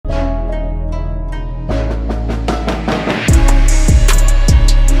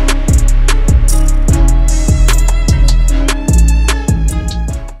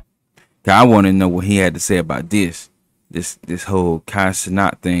I want to know what he had to say about this whole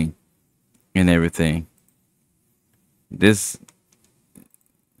Cenat thing and everything. This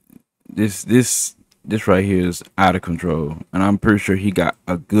right here is out of control, and I'm pretty sure he got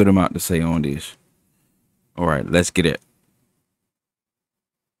a good amount to say on this. All right, let's get it.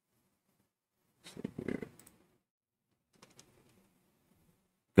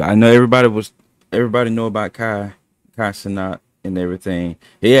 I know everybody know about Kai Cenat and everything.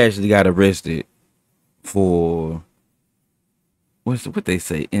 He actually got arrested for what they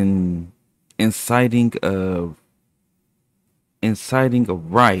say, inciting a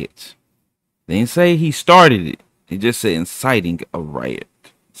riot. They didn't say he started it. He just said inciting a riot.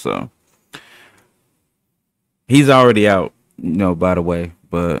 So he's already out, by the way.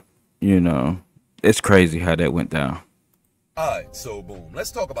 But it's crazy how that went down. Alright, so boom.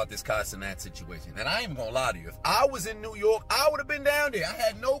 Let's talk about this Cenat situation. And I ain't gonna lie to you. If I was in New York, I would have been down there. I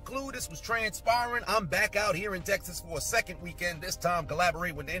had no clue this was transpiring. I'm back out here in Texas for a second weekend. This time,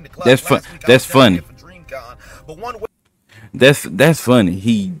 collaborate with the Indie Club. That's funny. But that's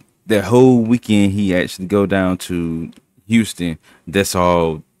funny. That whole weekend he actually go down to Houston. This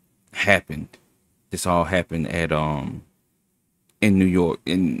all happened at in New York,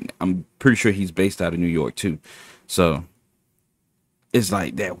 and I'm pretty sure he's based out of New York too. So it's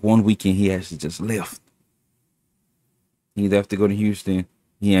like that one weekend he actually just left. He left to go to Houston.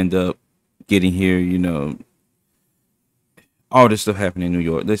 He ended up getting here, all this stuff happened in New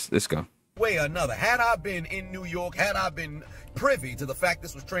York. Let's go. Way or another, had I been in New York, had I been privy to the fact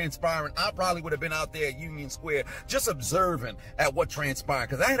this was transpiring, I probably would have been out there at Union Square just observing at what transpired,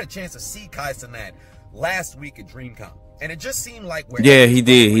 because I had a chance to see Cenat last week at DreamCon, and it just seemed like he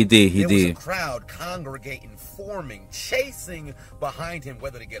did. There was a crowd congregating, forming, chasing behind him,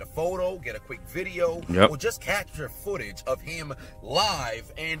 whether to get a photo, get a quick video, or just capture footage of him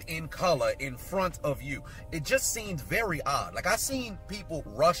live and in color in front of you. It just seemed very odd. Like, I seen people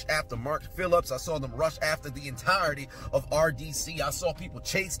rush after Mark Phillips. I saw them rush after the entirety of RDC. I saw people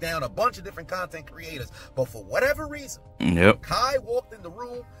chase down a bunch of different content creators, but for whatever reason, Kai walked in the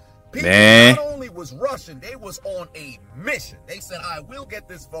room. People not only was rushing, they was on a mission. They said, I will get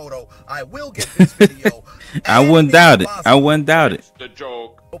this photo. I will get this video. I wouldn't doubt it. I wouldn't doubt it. The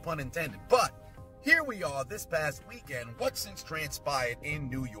joke. No pun intended. But here we are this past weekend. What since transpired in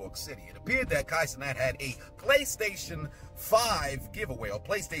New York City? It appeared that Cenat had a PlayStation 5 giveaway, or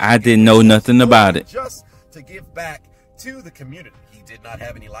PlayStation. I didn't know nothing about it. Just to give back to the community. He did not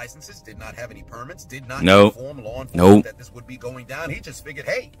have any licenses, did not have any permits, did not inform law enforcement that this would be going down. He just figured,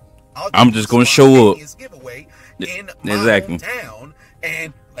 hey, I'm just going to show up. Giveaway in my hometown,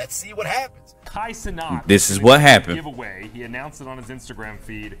 and let's see what happens. Cenat. This is what happened. Giveaway. He announced it on his Instagram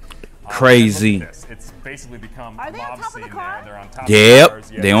feed. Crazy. It's basically become a mob scene there. They're on top of the cars.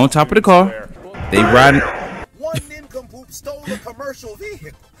 They on top of the car. They riding. One nincompoop stole a commercial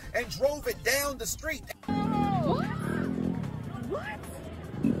vehicle and drove it down the street. What?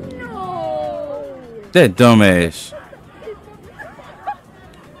 No. That dumbass.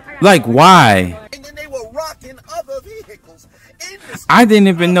 Like, why? And then they were rocking other vehicles in the I didn't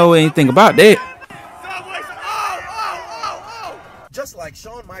even know anything about that. Just like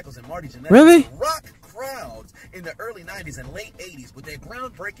Shawn Michaels and Marty Jannetty, really? Rock crowds in the early 90s and late 80s with their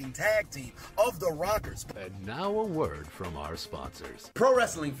groundbreaking tag team of the Rockers. And now a word from our sponsors. Pro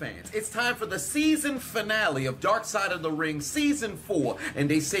wrestling fans, it's time for the season finale of Dark Side of the Ring Season 4, and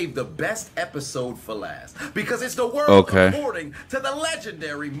they saved the best episode for last. Because it's the world according to the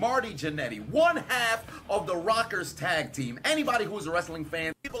legendary Marty Jannetty, one half of the Rockers tag team. Anybody who's a wrestling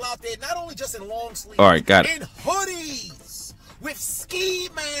fan, people out there, not only just in long sleeves, in hoodies, with ski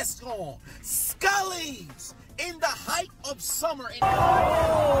masks on, scullies, in the height of summer.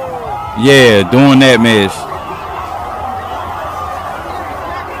 Yeah, doing that mess.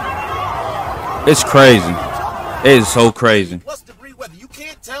 It's crazy. It is so crazy. Plus degree weather. You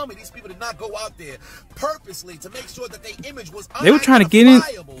can't tell me these people did not go out there purposely to make sure that their image was they were trying to get in.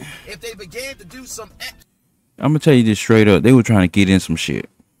 If they began to do some I'm gonna tell you this straight up. They were trying to get in some shit.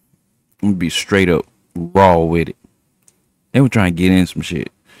 I'm gonna be straight up raw with it. They were trying to get in some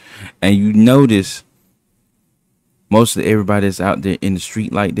shit. And you notice most of everybody that's out there in the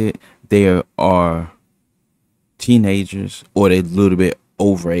street like that, they are teenagers or they're a little bit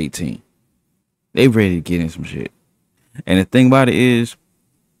over 18. They ready to get in some shit. And the thing about it is,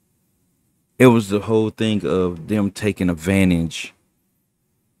 it was the whole thing of them taking advantage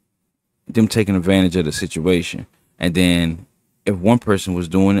of the situation. And then if one person was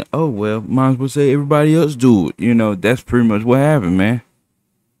doing it, oh, well, might as well say everybody else do it. You know, that's pretty much what happened, man.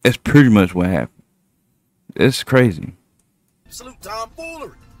 That's pretty much what happened. It's crazy. Absolute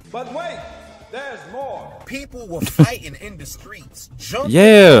tomfoolery. But wait, there's more. People were fighting in the streets, jumping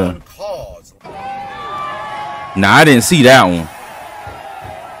on cars. Nah, I didn't see that one.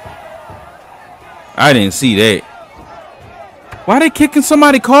 I didn't see that. Why they kicking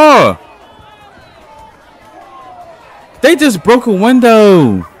somebody's car? They just broke a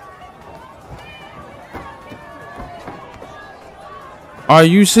window. Are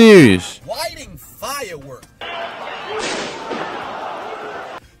you serious? Lighting fireworks.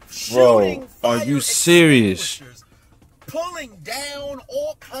 Bro, are you serious? Pulling down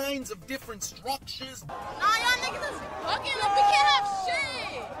all kinds of different structures. Nah, y'all niggas is fucking up. We can't have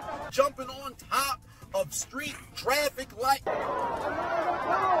shit. Jumping on top of street traffic light.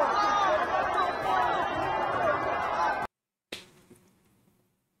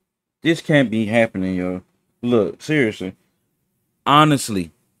 This can't be happening, yo. Look, seriously.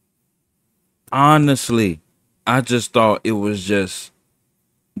 Honestly, I just thought it was just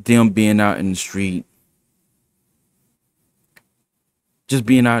them being out in the street. Just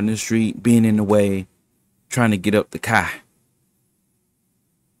being out in the street, being in the way, trying to get up the car.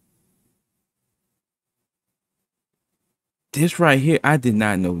 This right here, I did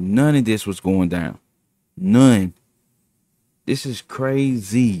not know none of this was going down. None. This is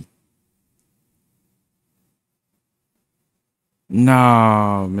crazy.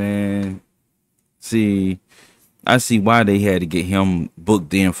 Nah, man. See, I see why they had to get him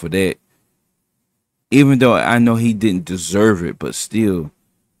booked in for that. Even though I know he didn't deserve it, but still,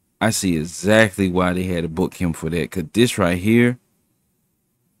 I see exactly why they had to book him for that. Because this right here,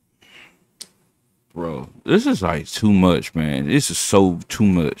 bro, this is like too much, man. This is so too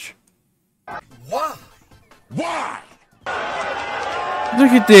much. Why? Why?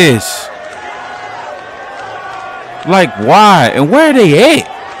 Look at this. Like, why? And where are they at?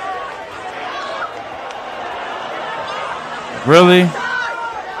 Really?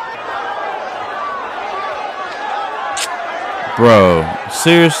 Bro,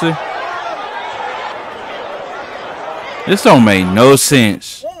 seriously? This don't make no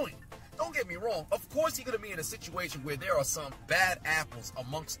sense. Don't get me wrong. Of course you're going to be in a situation where there are some bad apples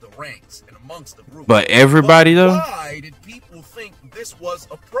amongst the ranks and amongst the group. But everybody, though? Why did people think this was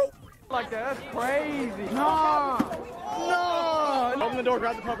appropriate? Like that? That's crazy. No. Open the door,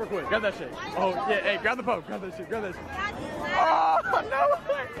 grab the pump real quick. Grab that shit. Oh, yeah, hey, grab the pump. Grab that shit. Grab that shit. Oh,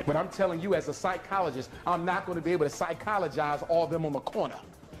 no. But I'm telling you, as a psychologist, I'm not going to be able to psychologize all of them on the corner.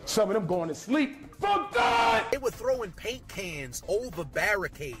 Some of them going to sleep. Fuck that! They were throwing paint cans over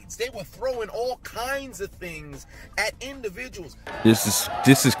barricades. They were throwing all kinds of things at individuals. This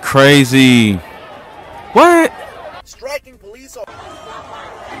is crazy. What? Striking police officers.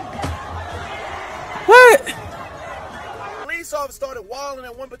 What? Police officers started wilding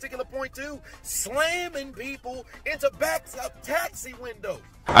at one particular point too, slamming people into backs of taxi windows.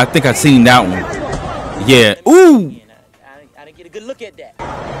 I think I seen that one. Yeah. Ooh. I didn't get a good look at that.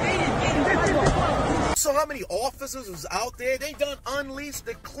 So how many officers was out there? They done unleashed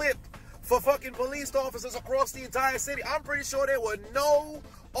the clip for fucking police officers across the entire city. I'm pretty sure there were no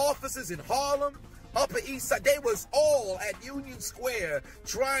officers in Harlem, Upper East Side. They was all at Union Square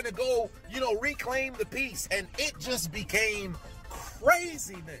trying to go, reclaim the peace. And it just became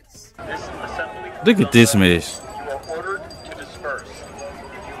craziness. Look at this mess. You are ordered to disperse.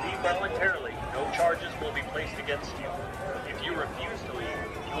 If you leave voluntarily, no charges will be placed against you. If you refuse to leave,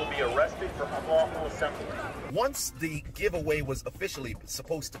 you will be arrested for unlawful assembly. Once the giveaway was officially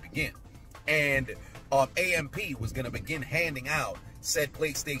supposed to begin, and AMP was going to begin handing out said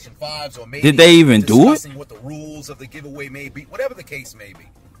PlayStation 5s, or maybe did they even do it? Discussing what the rules of the giveaway may be, whatever the case may be,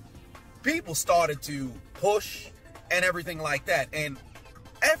 people started to push and everything like that. And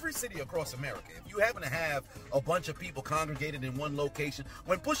every city across America, if you happen to have a bunch of people congregated in one location,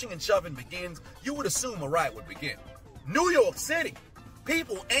 when pushing and shoving begins, you would assume a riot would begin. New York City,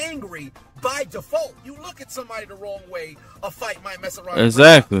 people angry by default. You look at somebody the wrong way, a fight might mess around.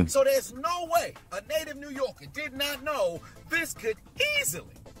 Exactly. So there's no way a native New Yorker did not know this could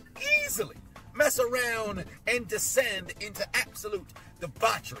easily mess around and descend into absolute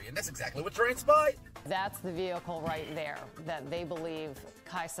debauchery. And that's exactly what transpired. That's the vehicle right there that they believe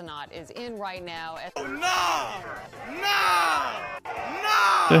Cenat is in right now. No!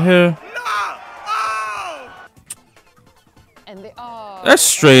 The hell? And that's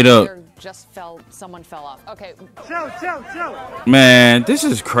straight up. Someone fell off. Okay. Chill. Man, this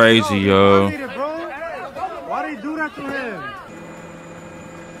is crazy, yo. Why did you do that to him?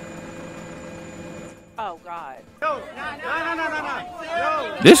 Oh, God. No.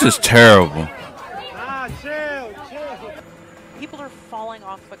 This is terrible. Nah, chill. People are falling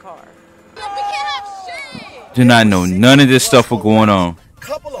off the car. We can't have shit. Did not know none of this stuff was going on.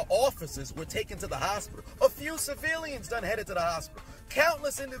 Couple of officers were taken to the hospital. A few civilians done headed to the hospital.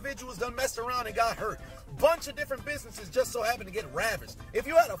 Countless individuals done messed around and got hurt. Bunch of different businesses just so happened to get ravaged. If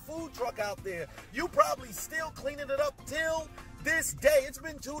you had a food truck out there, you probably still cleaning it up till this day. It's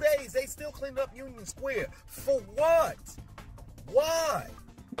been 2 days. They still cleaned up Union Square. For what? Why?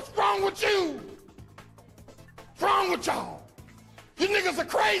 What's wrong with you? What's wrong with y'all? You niggas are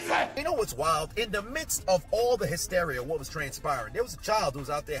crazy. You know what's wild? In the midst of all the hysteria, what was transpiring, there was a child who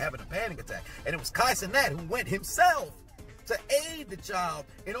was out there having a panic attack. And it was Cenat who went himself to aid the child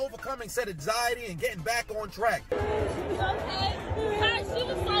in overcoming said anxiety and getting back on track. She was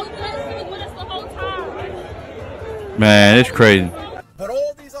so good. She was with us the whole time. Man, it's crazy. But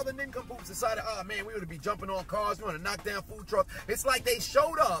all these other nincompoops decided, oh man, we ought to be jumping on cars, we want to knock down food trucks. It's like they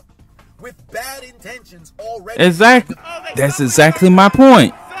showed up with bad intentions already. Exactly. That's exactly my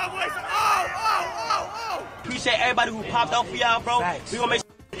point. Appreciate everybody who popped out for y'all, bro. We gonna make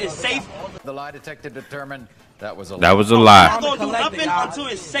sure it's safe. The lie detector determined that was a lie. That was a lie. I'm not gonna do nothing until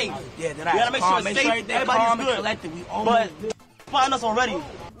it's safe. Yeah, we gotta make sure it's safe. Everybody's good. But find us already.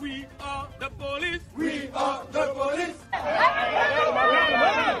 We are the police. We are the police.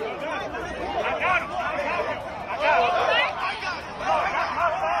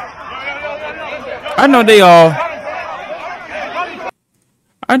 I know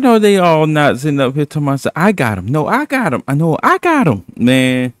they all not sitting up here talking about, I got him. No, I got him. I know I got him.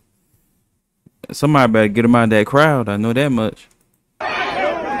 Man, somebody better get him out of that crowd. I know that much.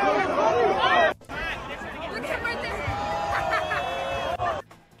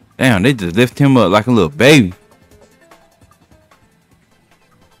 Damn, they just lift him up like a little baby.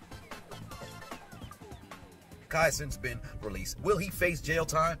 Kyson's been released. Will he face jail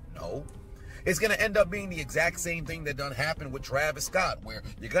time? No. It's going to end up being the exact same thing that done happened with Travis Scott, where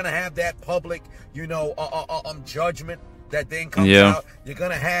you're going to have that public, you know, judgment that then comes out. You're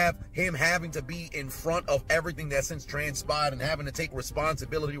going to have him having to be in front of everything that's since transpired and having to take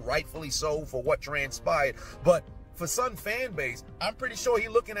responsibility, rightfully so, for what transpired. But for some fan base, I'm pretty sure he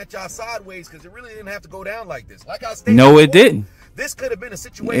looking at y'all sideways because it really didn't have to go down like this. Like I stated no, before, it didn't. This could have been a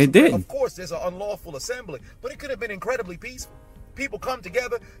situation. It didn't. Of course, there's an unlawful assembly, but it could have been incredibly peaceful. People come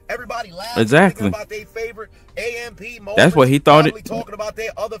together, everybody laughs, exactly, about their favorite AMP moments. That's what he thought. It talking about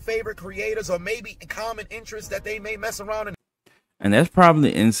their other favorite creators or maybe common interests that they may mess around and that's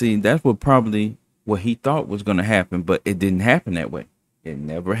probably, and see, that's what he thought was going to happen, but it didn't happen that way. It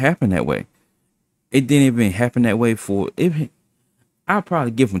never happened that way. It didn't even happen that way I'll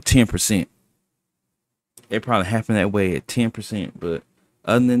probably give him 10%. It probably happened that way at 10%, but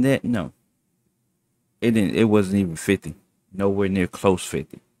other than that, no. It didn't. It wasn't even 50. Nowhere near close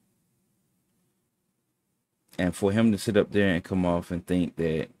 50. And for him to sit up there and come off and think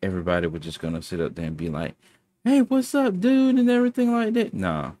that everybody was just gonna sit up there and be like, "Hey, what's up, dude?" and everything like that.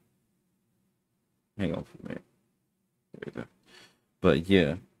 Nah. Hang on for a minute. There we go. But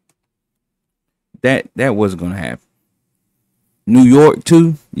yeah, that wasn't gonna happen. New York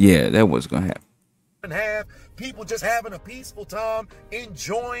too. Yeah, that was gonna happen. Have people just having a peaceful time,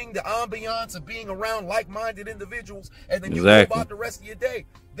 enjoying the ambiance of being around like-minded individuals, and then you go about the rest of your day.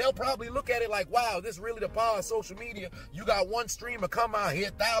 They'll probably look at it like, wow, this is really the power of social media. You got one streamer come out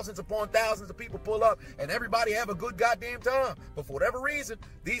here, thousands upon thousands of people pull up, and everybody have a good goddamn time. But for whatever reason,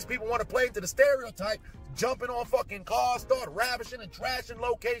 these people want to play into the stereotype, jumping on fucking cars, start ravishing and trashing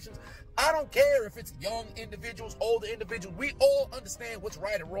locations. I don't care if it's young individuals, older individuals. We all understand what's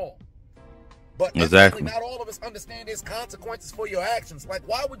right and wrong. But exactly, not all of us understand there's consequences for your actions. Like,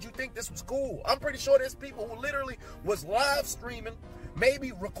 why would you think this was cool? I'm pretty sure there's people who literally was live streaming,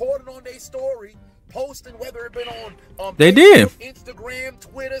 maybe recording on their story, posting, whether it been on they Facebook, did Instagram,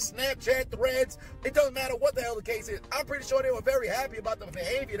 Twitter, Snapchat, Threads. It doesn't matter what the hell the case is. I'm pretty sure they were very happy about the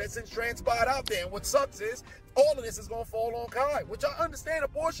behavior that's since transpired out there. And what sucks is all of this is going to fall on Kai, which I understand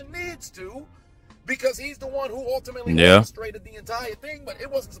abortion needs to, because he's the one who ultimately orchestrated the entire thing, but it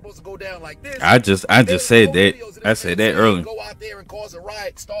wasn't supposed to go down like this. I just said that. I said that earlier. Go out there and cause a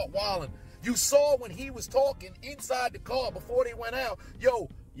riot, start wilding. You saw when he was talking inside the car before they went out, yo,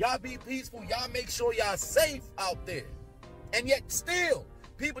 y'all be peaceful, y'all make sure y'all safe out there. And yet still,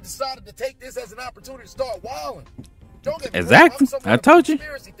 people decided to take this as an opportunity to start wilding. Don't get me exactly. wrong, I told you.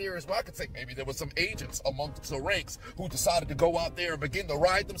 Conspiracy theorists, where I could say maybe there were some agents amongst the ranks who decided to go out there and begin to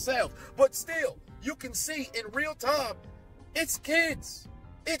riot themselves. But still, you can see in real time, it's kids,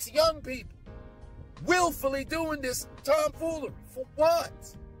 it's young people, willfully doing this tomfoolery. For what?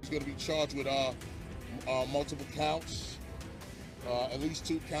 He's going to be charged with multiple counts, at least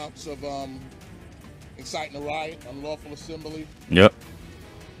 2 counts of inciting a riot, unlawful assembly. Yep.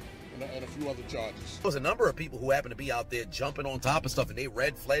 and a few other charges. There was a number of people who happened to be out there jumping on top of stuff, and they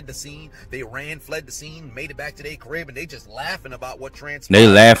fled the scene. They fled the scene, made it back to their crib, and they just laughing about what transpired. They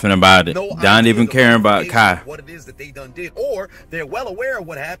laughing about it. Not even caring about Kai. What it is that they done did, or they're well aware of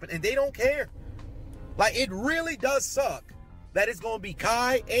what happened and they don't care. Like, it really does suck that it's going to be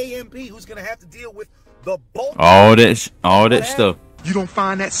Kai, AMP, who's going to have to deal with the bulk. All that stuff. You don't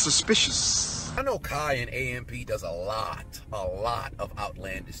find that suspicious? I know Kai and AMP does a lot of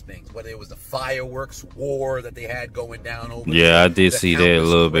outlandish things. Whether it was the fireworks war that they had going down over. Yeah, I did see that a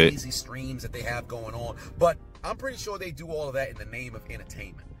little bit. Crazy streams that they have going on, but I'm pretty sure they do all of that in the name of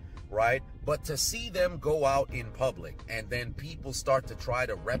entertainment, right? But to see them go out in public and then people start to try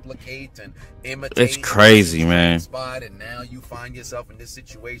to replicate and imitate, it's crazy, man. And now you find yourself in this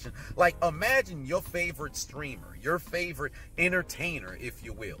situation. Like, imagine your favorite streamer, your favorite entertainer, if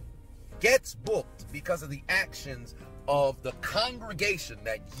you will, gets booked because of the actions of the congregation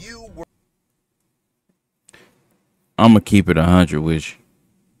that you were. I'm gonna keep it 100 with you.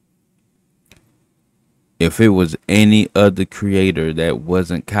 If it was any other creator that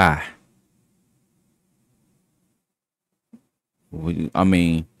wasn't Kai, I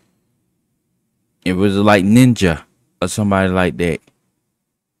mean, it was like Ninja or somebody like that,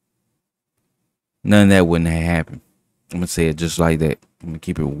 none of that wouldn't have happened. I'm gonna say it just like that. I'm gonna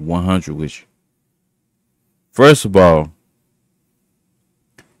keep it 100 with you. First of all,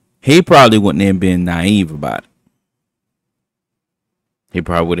 he probably wouldn't have been naive about it. He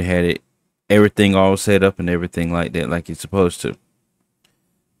probably would have had it, everything all set up and everything like that, like he's supposed to.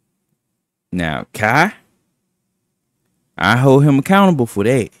 Now, Kai, I hold him accountable for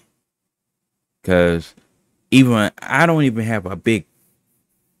that. Because even I don't even have a big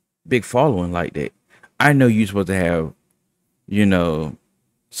following like that. I know you're supposed to have, you know,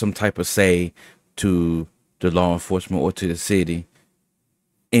 some type of say to the law enforcement or to the city,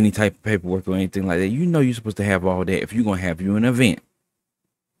 any type of paperwork or anything like that. You know you're supposed to have all that if you're going to have you an event.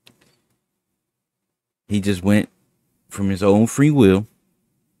 He just went from his own free will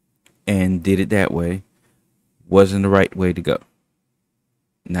and did it that way. Wasn't the right way to go.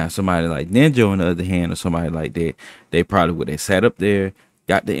 Now, somebody like Ninja, on the other hand, or somebody like that, they probably would have sat up there,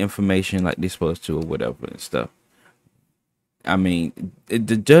 got the information like they're supposed to or whatever and stuff. I mean,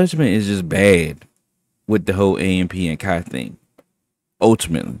 the judgment is just bad with the whole AMP and Kai thing.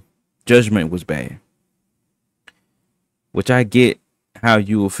 Ultimately, judgment was bad. Which I get how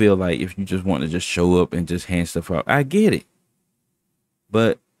you will feel like if you just want to just show up and just hand stuff out. I get it.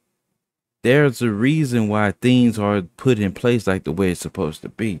 But there's a reason why things are put in place like the way it's supposed to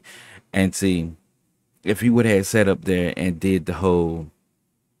be. And see, if you would have sat up there and did the whole,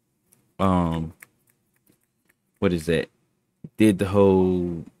 what is that? Did the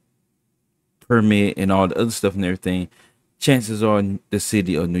whole permit and all the other stuff and everything, chances are the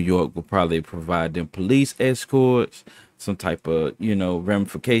city of New York will probably provide them police escorts, some type of, you know,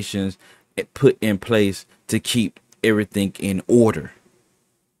 ramifications put in place to keep everything in order.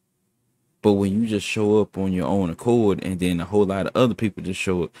 But when you just show up on your own accord and then a whole lot of other people just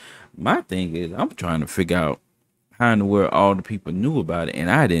show up, my thing is I'm trying to figure out how in the world all the people knew about it and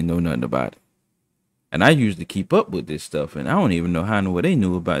I didn't know nothing about it. And I usually keep up with this stuff, and I don't even know how in the world they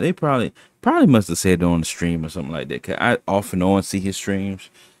knew about it. They probably must have said it on the stream or something like that. Cause I off and on see his streams.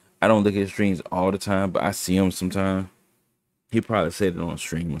 I don't look at his streams all the time, but I see him sometimes. He probably said it on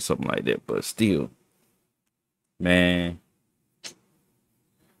stream or something like that. But still, man,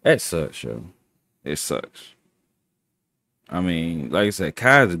 that sucks, yo. It sucks. I mean, like I said,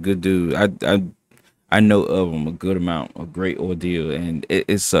 Kai's a good dude. I know of him a good amount, a great ordeal, and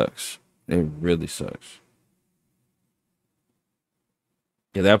it sucks. It really sucks.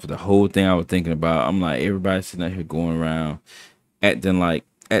 Yeah, that was the whole thing I was thinking about. I'm like, everybody sitting out here going around acting like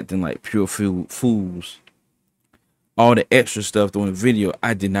pure fools. All the extra stuff on the video,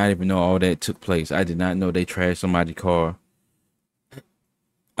 I did not even know all that took place. I did not know they trashed somebody's car.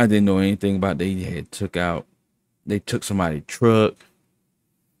 I didn't know anything about they took somebody's truck.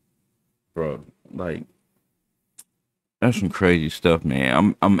 Bro, like, that's some crazy stuff,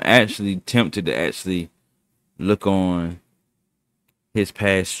 man. I'm actually tempted to actually look on his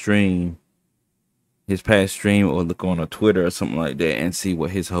past stream or look on a Twitter or something like that and see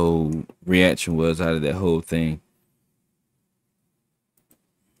what his whole reaction was out of that whole thing.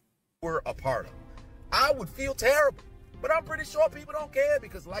 We're a part of. I would feel terrible, but I'm pretty sure people don't care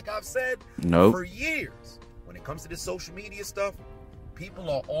because, like I've said, for years, when it comes to this social media stuff, people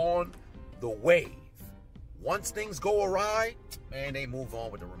are on the wave. Once things go awry, man, they move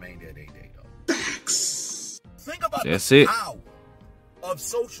on with the remainder of their day, though. Think about the power of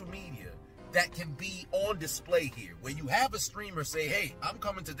social media that can be on display here, where you have a streamer say, hey, I'm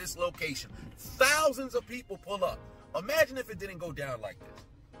coming to this location. Thousands of people pull up. Imagine if it didn't go down like this.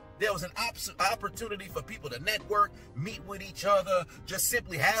 There was an opportunity for people to network, meet with each other, just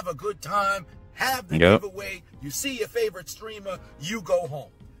simply have a good time, have the giveaway. You see your favorite streamer, you go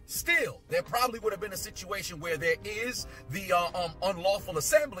home. Still, there probably would have been a situation where there is the unlawful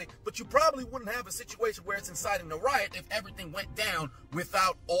assembly, but you probably wouldn't have a situation where it's inciting the riot if everything went down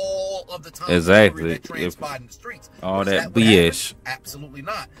without all of the time that transpired in the streets. All that BS. Absolutely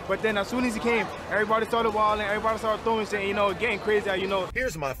not. But then as soon as he came, everybody started walling, everybody started throwing shit, you know, getting crazy, you know.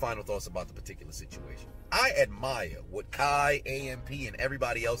 Here's my final thoughts about the particular situation. I admire what Kai, AMP, and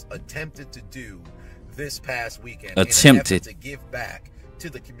everybody else attempted to do this past weekend in an effort to give back to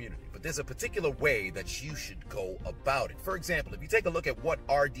the community. But there's a particular way that you should go about it. For example, if you take a look at what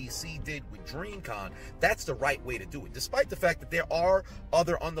RDC did with DreamCon, that's the right way to do it. Despite the fact that there are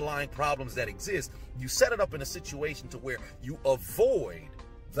other underlying problems that exist, you set it up in a situation to where you avoid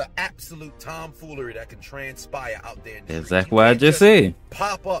the absolute tomfoolery that can transpire out there. Exactly what I just said.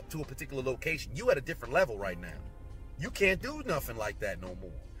 Pop up to a particular location. You at a different level right now. You can't do nothing like that no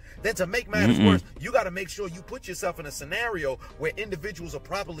more. Then to make matters worse, you got to make sure you put yourself in a scenario where individuals are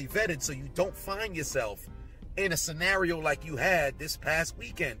properly vetted so you don't find yourself in a scenario like you had this past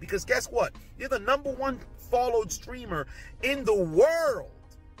weekend. Because guess what? You're the #1 followed streamer in the world.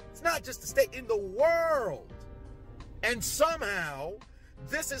 It's not just the state, in the world. And somehow,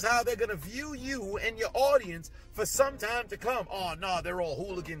 this is how they're going to view you and your audience for some time to come. Oh, nah, they're all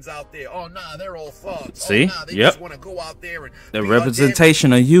hooligans out there. Oh, nah, they're all thugs. See? Oh, nah, they just want to go out there and the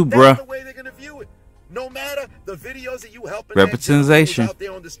representation of you, bruh. That's the way they're going to view it. No matter the videos that you helping representation out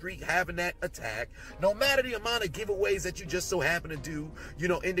there on the street having that attack, no matter the amount of giveaways that you just so happen to do, you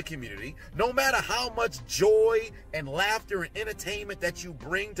know, in the community, no matter how much joy and laughter and entertainment that you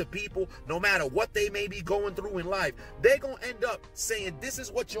bring to people, no matter what they may be going through in life, they're going to end up saying, this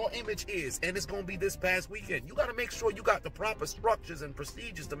is what your image is, and it's going to be this past weekend. You got to make sure you got the proper structures and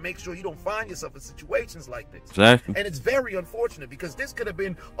procedures to make sure you don't find yourself in situations like this. Exactly. And it's very unfortunate because this could have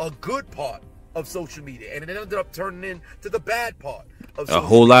been a good part of social media, and it ended up turning into the bad part of social a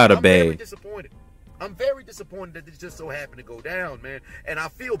whole media. lot of I'm bad. very disappointed. I'm very disappointed that this just so happened to go down, man. And I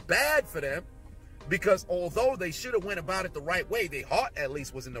feel bad for them because although they should have went about it the right way, their heart at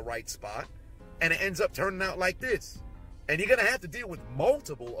least was in the right spot, and it ends up turning out like this. And you're going to have to deal with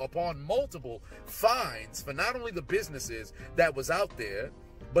multiple upon multiple fines for not only the businesses that was out there,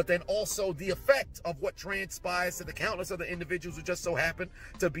 but then also the effect of what transpires to the countless other individuals who just so happen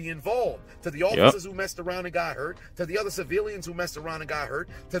to be involved, to the officers who messed around and got hurt, to the other civilians who messed around and got hurt,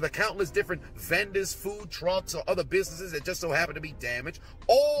 to the countless different vendors, food trucks, or other businesses that just so happen to be damaged.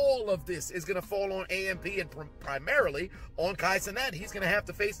 All of this is going to fall on AMP and primarily on Kai Cenat. He's going to have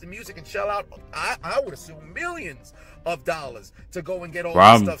to face the music and shell out, I would assume, millions of dollars to go and get all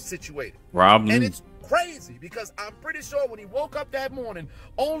this stuff situated. And it's crazy because I'm pretty sure when he woke up that morning,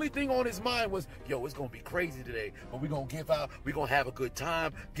 only thing on his mind was, yo, it's gonna be crazy today, but we're gonna give out, we're gonna have a good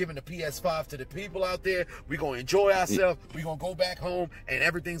time giving the PS5 to the people out there, we're gonna enjoy ourselves, we're gonna go back home, and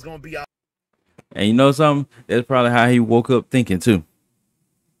everything's gonna be out. And you know something? That's probably how he woke up thinking too.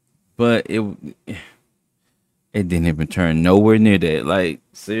 But it didn't even turn nowhere near that. Like,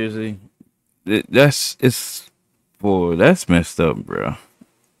 seriously, that's messed up, bro.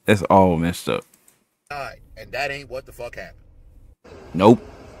 That's all messed up. And that ain't what the fuck happened. Nope.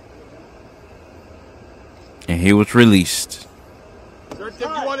 And he was released. Is there anything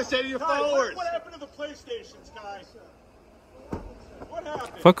you want to say to your followers? What happened to the PlayStations, guys? What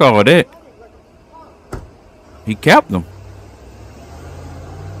happened? Fuck all that. He capped them.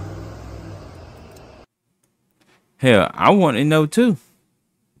 Hell, I want to know too.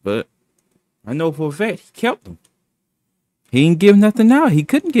 But I know for a fact he kept them. He didn't give nothing out. He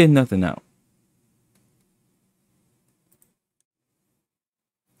couldn't get nothing out.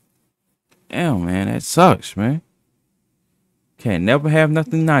 Damn, man, that sucks, man. Can't never have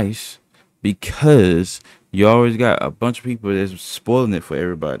nothing nice because you always got a bunch of people that's spoiling it for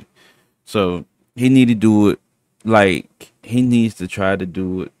everybody. So he need to do it like he needs to try to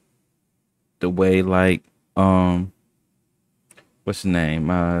do it the way like what's the name?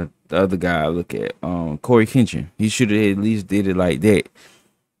 The other guy I look at, Corey Kenshin. He should have at least did it like that.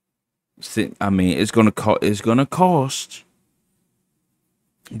 I mean, it's gonna cost.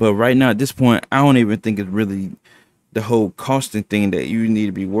 But right now, at this point, I don't even think it's really the whole costing thing that you need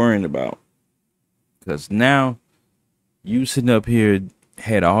to be worrying about. Because now, you sitting up here,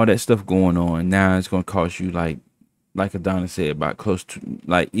 had all that stuff going on. Now it's going to cost you, like Adonis said, about close to,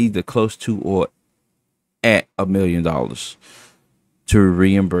 like either close to or at $1 million to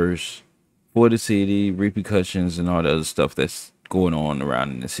reimburse for the city, repercussions, and all the other stuff that's going on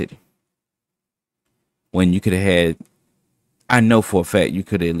around in the city. When you could have had, I know for a fact you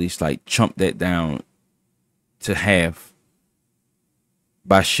could have at least like chumped that down to half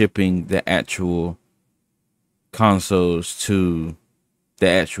by shipping the actual consoles to the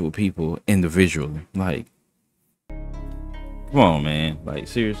actual people individually. Like, come on, man. Like,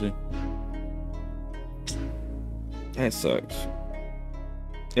 seriously. That sucks.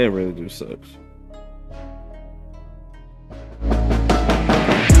 It really do sucks.